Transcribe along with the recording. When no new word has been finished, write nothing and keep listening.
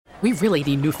We really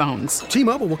need new phones.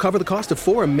 T-Mobile will cover the cost of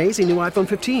 4 amazing new iPhone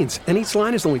 15s, and each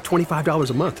line is only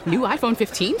 $25 a month. New iPhone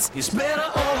 15s? It's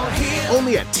better over here.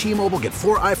 Only at T-Mobile, get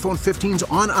 4 iPhone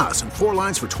 15s on us and 4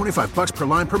 lines for $25 per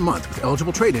line per month with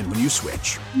eligible trade-in when you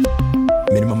switch.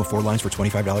 Minimum of 4 lines for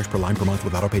 $25 per line per month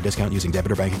with autopay discount using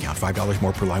debit or bank account. $5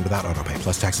 more per line without autopay,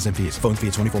 plus taxes and fees. Phone fee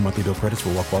at 24 monthly bill credits for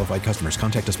well-qualified customers.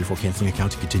 Contact us before canceling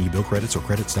account to continue bill credits or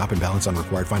credit stop and balance on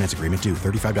required finance agreement due.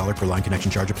 $35 per line connection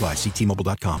charge applies. See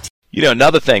T-Mobile.com. You know,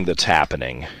 another thing that's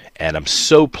happening, and I'm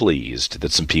so pleased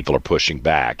that some people are pushing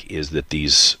back, is that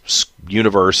these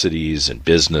universities and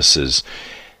businesses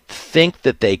think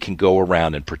that they can go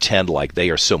around and pretend like they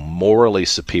are so morally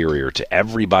superior to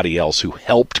everybody else who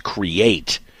helped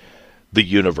create the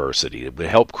university, who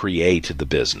helped create the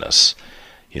business.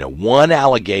 You know, one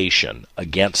allegation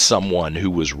against someone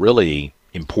who was really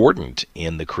important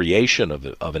in the creation of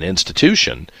an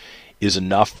institution is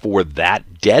enough for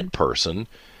that dead person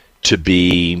to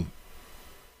be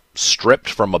stripped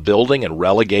from a building and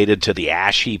relegated to the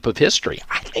ash heap of history.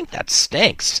 I think that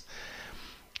stinks.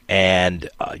 And,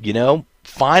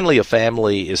 finally a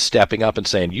family is stepping up and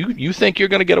saying, you think you're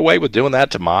going to get away with doing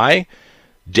that to my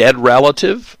dead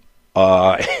relative?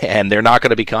 And they're not going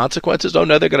to be consequences? Oh,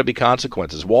 no, they're going to be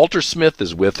consequences. Walter Smith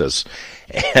is with us.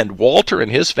 And Walter and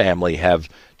his family have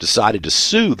decided to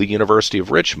sue the University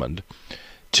of Richmond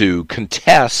to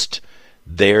contest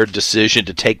their decision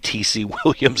to take T.C.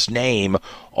 Williams' name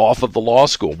off of the law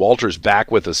school. Walter's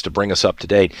back with us to bring us up to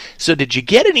date. So did you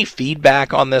get any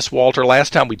feedback on this, Walter?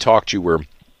 Last time we talked, you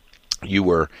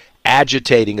were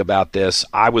agitating about this.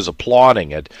 I was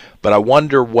applauding it, but I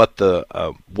wonder what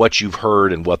what you've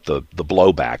heard and what the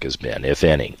blowback has been, if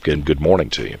any. Good morning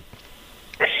to you.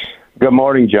 Good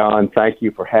morning, John. Thank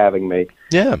you for having me.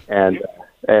 Yeah. And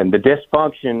the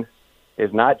dysfunction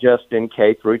is not just in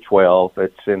K through 12,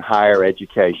 it's in higher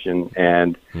education.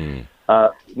 And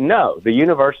no, the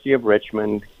University of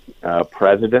Richmond,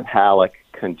 President Halleck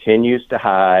continues to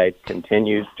hide,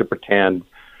 continues to pretend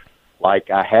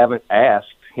like I haven't asked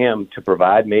him to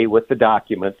provide me with the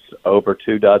documents over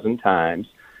 24 times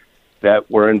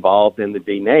that were involved in the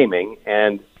denaming.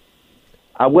 And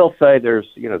I will say there's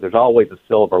always a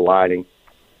silver lining.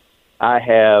 I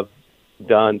have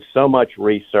done so much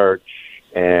research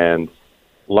and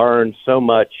learned so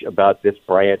much about this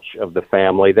branch of the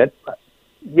family that,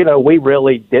 we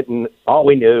really didn't. All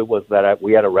we knew was that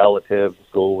we had a relative, the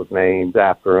school was named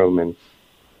after him, and,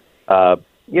 it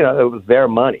was their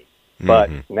money. But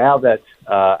now that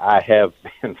I have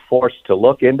been forced to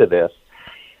look into this,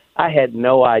 I had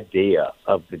no idea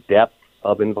of the depth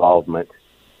of involvement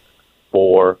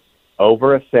for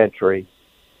over a century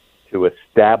to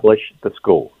establish the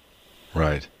school.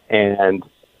 Right. And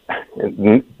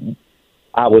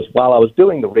while I was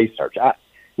doing the research,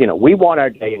 we want our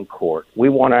day in court. We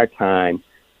want our time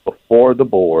before the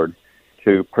board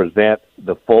to present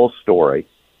the full story.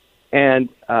 And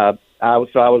I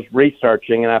was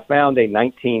researching, and I found a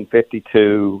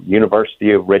 1952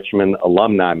 University of Richmond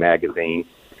alumni magazine.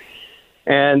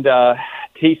 And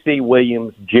T.C.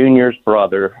 Williams Jr.'s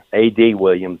brother, A.D.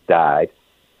 Williams, died.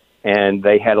 And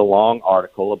they had a long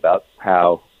article about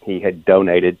how he had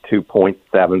donated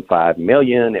 $2.75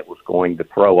 million. It was going to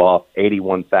throw off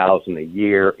 $81,000 a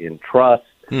year in trust.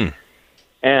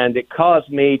 And it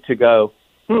caused me to go,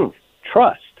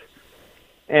 trust.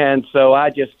 And so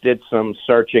I just did some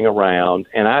searching around,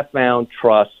 and I found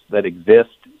trusts that exist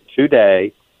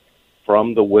today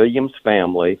from the Williams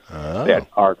family that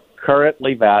are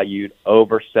currently valued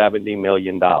over $70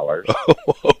 million.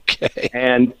 Okay.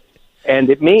 And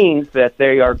it means that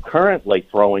they are currently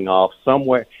throwing off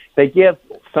somewhere. They give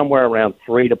somewhere around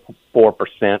 3 to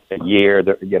 4% a year.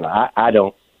 I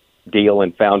don't deal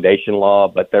in foundation law,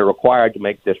 but they're required to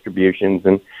make distributions,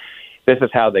 and this is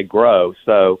how they grow.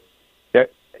 So,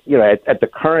 at the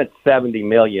current $70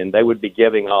 million, they would be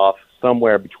giving off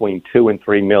somewhere between $2 and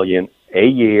 $3 million a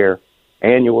year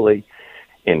annually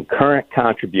in current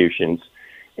contributions.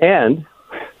 And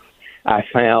I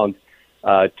found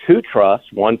 2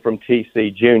 trusts, one from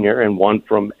T.C. Jr. and one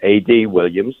from A.D.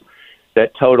 Williams,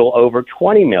 that total over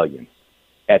 $20 million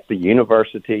at the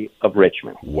University of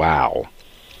Richmond. Wow.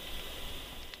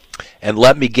 And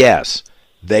let me guess,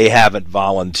 they haven't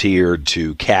volunteered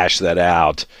to cash that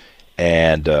out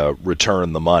and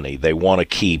return the money. They want to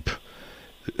keep,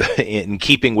 in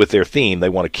keeping with their theme, they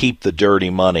want to keep the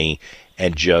dirty money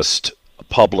and just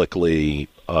publicly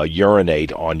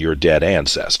urinate on your dead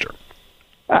ancestor.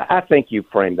 I think you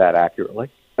framed that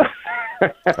accurately.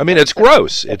 I mean, it's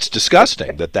gross. It's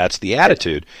disgusting that's the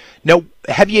attitude. Now,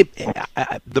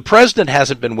 the president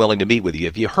hasn't been willing to meet with you.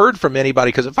 Have you heard from anybody?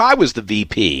 Because if I was the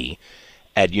VP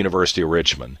at University of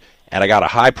Richmond, and I got a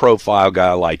high-profile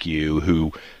guy like you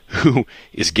who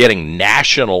is getting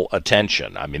national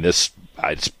attention. I mean, it's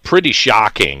pretty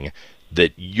shocking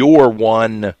that your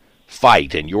one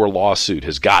fight and your lawsuit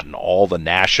has gotten all the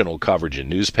national coverage in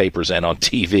newspapers and on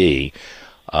TV.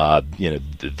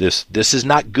 This is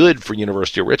not good for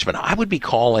University of Richmond. I would be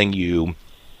calling you,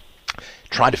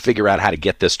 trying to figure out how to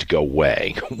get this to go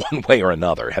away, one way or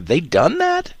another. Have they done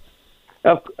that?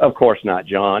 Of course not,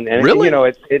 John. And really?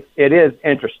 It is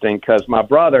interesting because my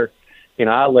brother,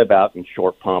 I live out in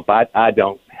Short Pump. I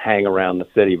don't hang around the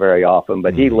city very often,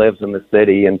 but he lives in the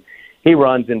city and he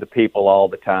runs into people all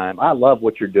the time. I love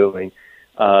what you're doing.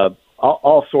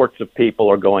 All sorts of people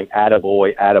are going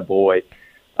attaboy, attaboy,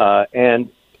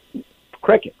 and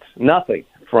crickets, nothing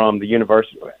from the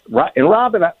university. And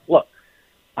Robin, look,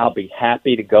 I'll be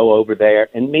happy to go over there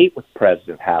and meet with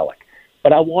President Halleck,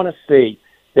 but I want to see.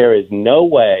 There is no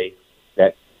way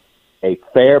that a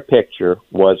fair picture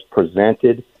was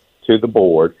presented to the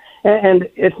board. And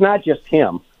it's not just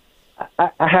him.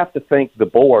 I have to think the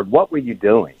board, what were you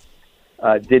doing?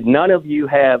 Did none of you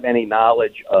have any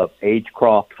knowledge of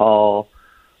Agecroft Hall,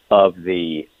 of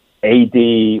the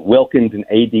A.D. Wilkins and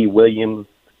A.D. Williams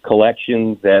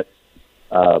collections at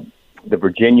the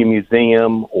Virginia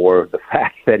Museum, or the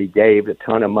fact that he gave a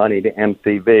ton of money to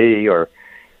MCV, or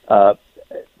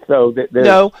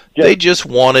no, they just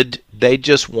wanted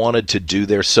to do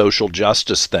their social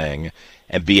justice thing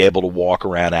and be able to walk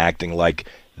around acting like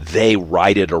they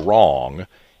righted a wrong.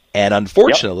 And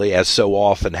unfortunately, as so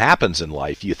often happens in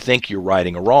life, you think you're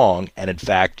righting a wrong, and in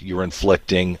fact, you're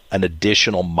inflicting an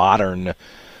additional modern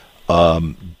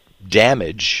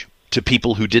damage to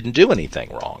people who didn't do anything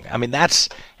wrong. I mean,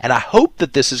 and I hope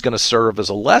that this is going to serve as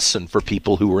a lesson for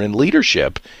people who are in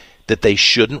leadership, that they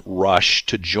shouldn't rush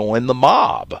to join the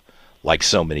mob like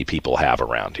so many people have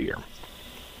around here.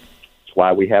 That's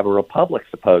why we have a republic,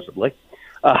 supposedly.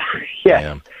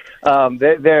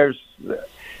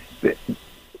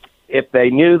 If they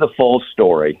knew the full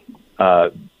story,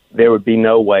 there would be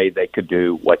no way they could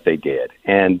do what they did.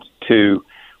 And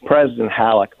President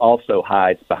Halleck also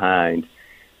hides behind,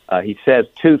 he says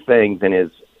two things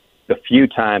in the few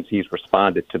times he's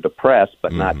responded to the press,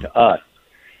 but not to us.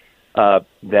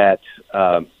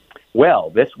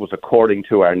 This was according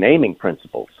to our naming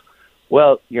principles.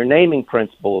 Well, your naming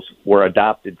principles were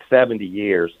adopted 70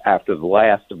 years after the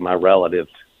last of my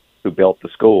relatives who built the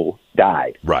school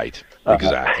died. Right,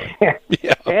 exactly.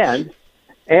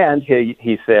 And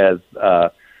he says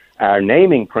our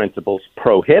naming principles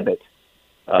prohibit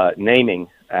naming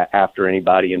after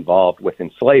anybody involved with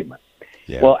enslavement.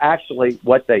 Yeah. Well, actually,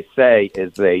 what they say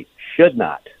is they should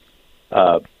not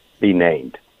be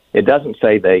named. It doesn't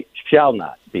say they shall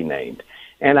not be named.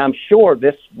 And I'm sure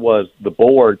the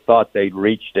board thought they'd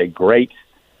reached a great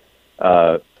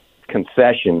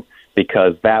concession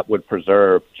because that would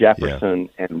preserve Jefferson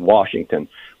and Washington.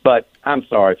 But I'm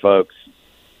sorry, folks,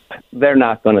 they're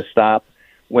not going to stop.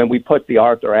 When we put the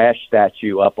Arthur Ashe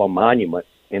statue up on Monument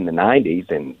in the 90s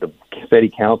and the city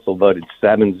council voted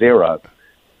 7-0,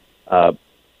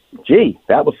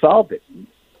 that would solve it.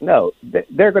 No,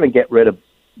 they're going to get rid of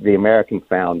the American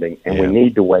founding, and we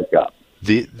need to wake up.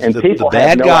 The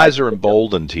bad guys are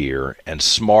emboldened here, and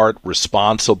smart,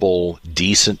 responsible,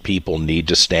 decent people need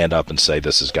to stand up and say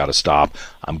this has got to stop.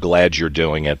 I'm glad you're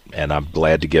doing it, and I'm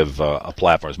glad to give a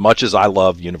platform. As much as I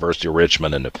love University of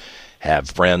Richmond and have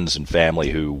friends and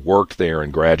family who worked there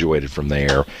and graduated from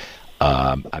there,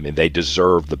 they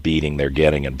deserve the beating they're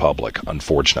getting in public.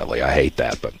 Unfortunately, I hate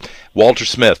that. But Walter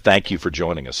Smith, thank you for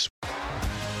joining us.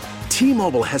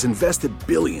 T-Mobile has invested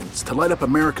billions to light up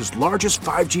America's largest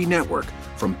 5G network,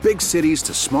 from big cities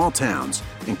to small towns,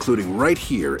 including right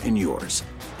here in yours.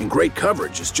 And great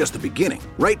coverage is just the beginning.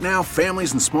 Right now,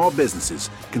 families and small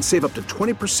businesses can save up to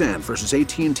 20% versus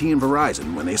AT&T and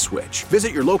Verizon when they switch.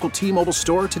 Visit your local T-Mobile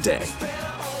store today.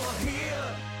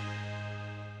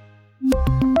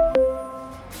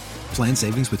 Plan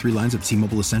savings with 3 lines of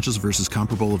T-Mobile Essentials versus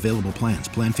comparable available plans.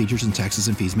 Plan features and taxes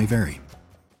and fees may vary.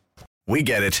 We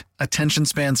get it. Attention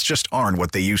spans just aren't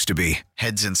what they used to be.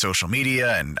 Heads in social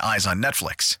media and eyes on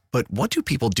Netflix. But what do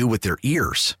people do with their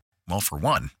ears? Well, for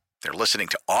one, they're listening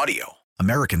to audio.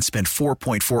 Americans spend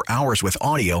 4.4 hours with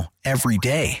audio every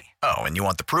day. Oh, and you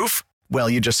want the proof? Well,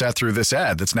 you just sat through this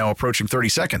ad that's now approaching 30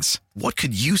 seconds. What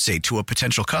could you say to a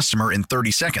potential customer in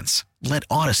 30 seconds? Let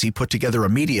Odyssey put together a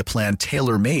media plan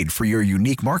tailor-made for your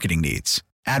unique marketing needs.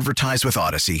 Advertise with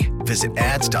Odyssey. Visit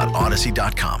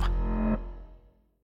ads.odyssey.com.